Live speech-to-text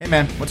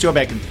Man, what's your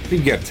bacon? I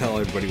think you gotta tell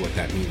everybody what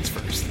that means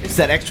first. It's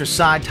that extra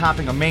side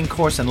topping or main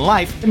course in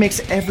life that makes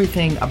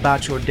everything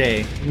about your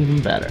day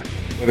even better.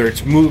 Whether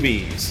it's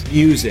movies,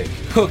 music,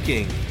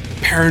 cooking,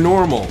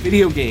 paranormal,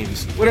 video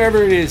games,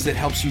 whatever it is that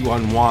helps you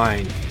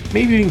unwind,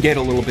 maybe even get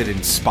a little bit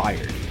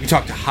inspired. We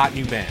talk to hot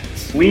new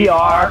bands. We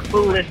are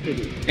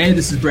Felicity. Hey,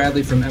 this is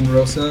Bradley from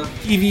Emerosa.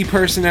 TV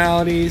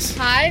personalities.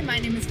 Hi, my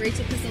name is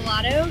Rachel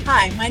Pizzolatto.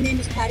 Hi, my name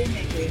is Patty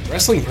Magley.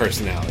 Wrestling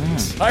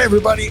personalities. Hi,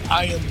 everybody.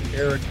 I am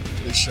Eric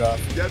Bischoff.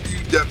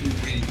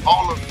 WWE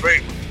Hall of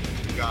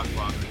Famer.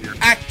 Godfather here.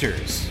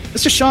 Actors.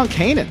 This is Sean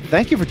Kanan.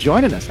 Thank you for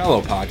joining us.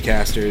 Fellow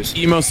podcasters.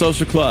 Emo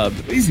Social Club.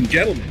 Ladies and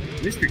gentlemen,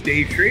 Mr.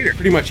 Dave Schrader.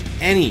 Pretty much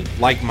any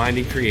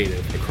like-minded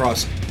creative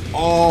across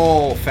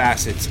all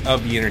facets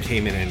of the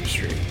entertainment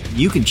industry.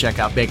 You can check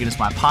out Bacon is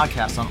My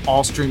Podcast on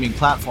all streaming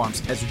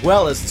platforms, as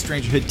well as the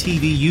Strangerhood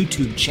TV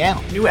YouTube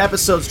channel. New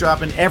episodes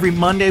dropping every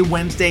Monday,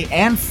 Wednesday,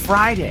 and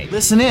Friday.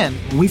 Listen in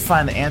when we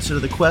find the answer to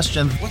the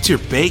question, what's your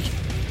bacon?